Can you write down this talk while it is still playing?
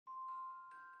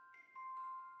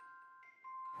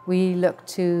We look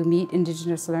to meet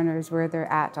Indigenous learners where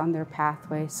they're at on their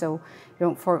pathway, so we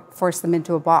don't force them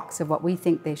into a box of what we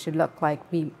think they should look like.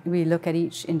 We look at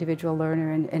each individual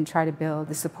learner and try to build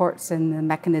the supports and the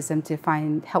mechanism to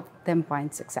help them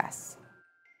find success.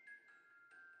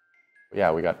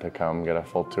 Yeah, we got to come get a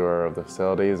full tour of the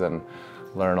facilities and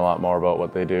learn a lot more about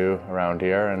what they do around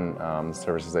here and the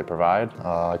services they provide.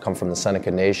 I come from the Seneca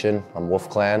Nation. I'm Wolf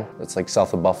Clan. It's like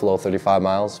south of Buffalo, 35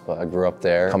 miles, but I grew up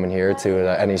there. Coming here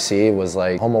to NEC was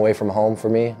like home away from home for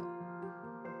me.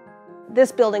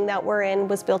 This building that we're in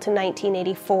was built in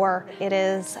 1984. It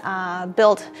is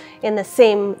built in the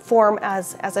same form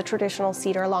as a traditional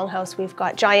cedar longhouse. We've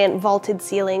got giant vaulted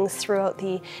ceilings throughout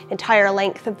the entire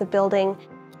length of the building.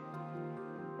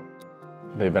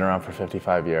 They've been around for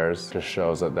 55 years. Just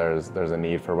shows that there's a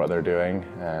need for what they're doing,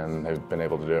 and they've been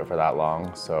able to do it for that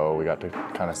long. So we got to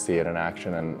kind of see it in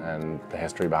action and the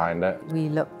history behind it. We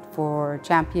look for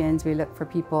champions, we look for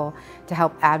people to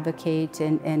help advocate,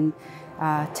 and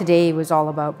today was all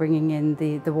about bringing in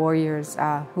the warriors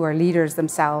who are leaders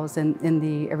themselves in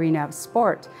the arena of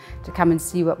sport to come and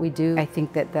see what we do. I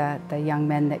think that the young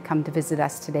men that come to visit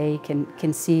us today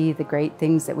can see the great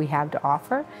things that we have to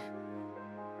offer.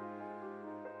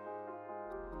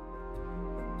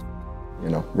 You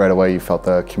know, right away you felt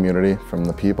the community from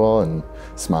the people and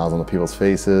smiles on the people's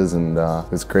faces, and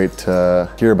it was great to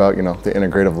hear about, you know, the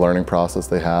integrative learning process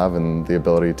they have and the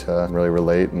ability to really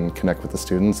relate and connect with the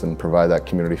students and provide that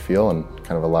community feel and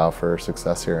kind of allow for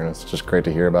success here. And it's just great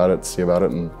to hear about it, see about it,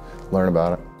 and learn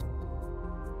about it.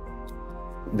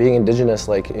 Being Indigenous,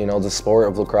 like, you know, the sport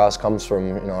of lacrosse comes from,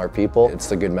 you know, our people. It's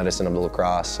the good medicine of the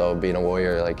lacrosse, so being a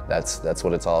warrior, like, that's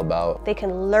what it's all about. They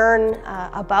can learn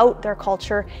about their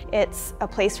culture. It's a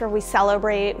place where we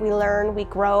celebrate, we learn, we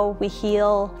grow, we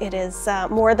heal. It is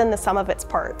more than the sum of its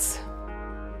parts.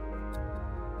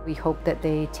 We hope that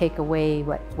they take away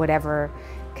whatever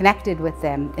connected with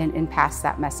them and pass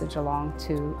that message along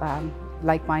to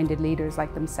like-minded leaders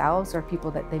like themselves or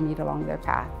people that they meet along their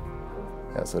path.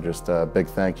 Yeah, so just a big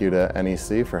thank you to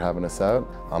NEC for having us out.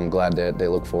 I'm glad that they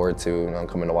look forward to, you know,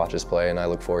 coming to watch us play, and I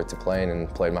look forward to playing and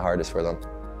playing my hardest for them.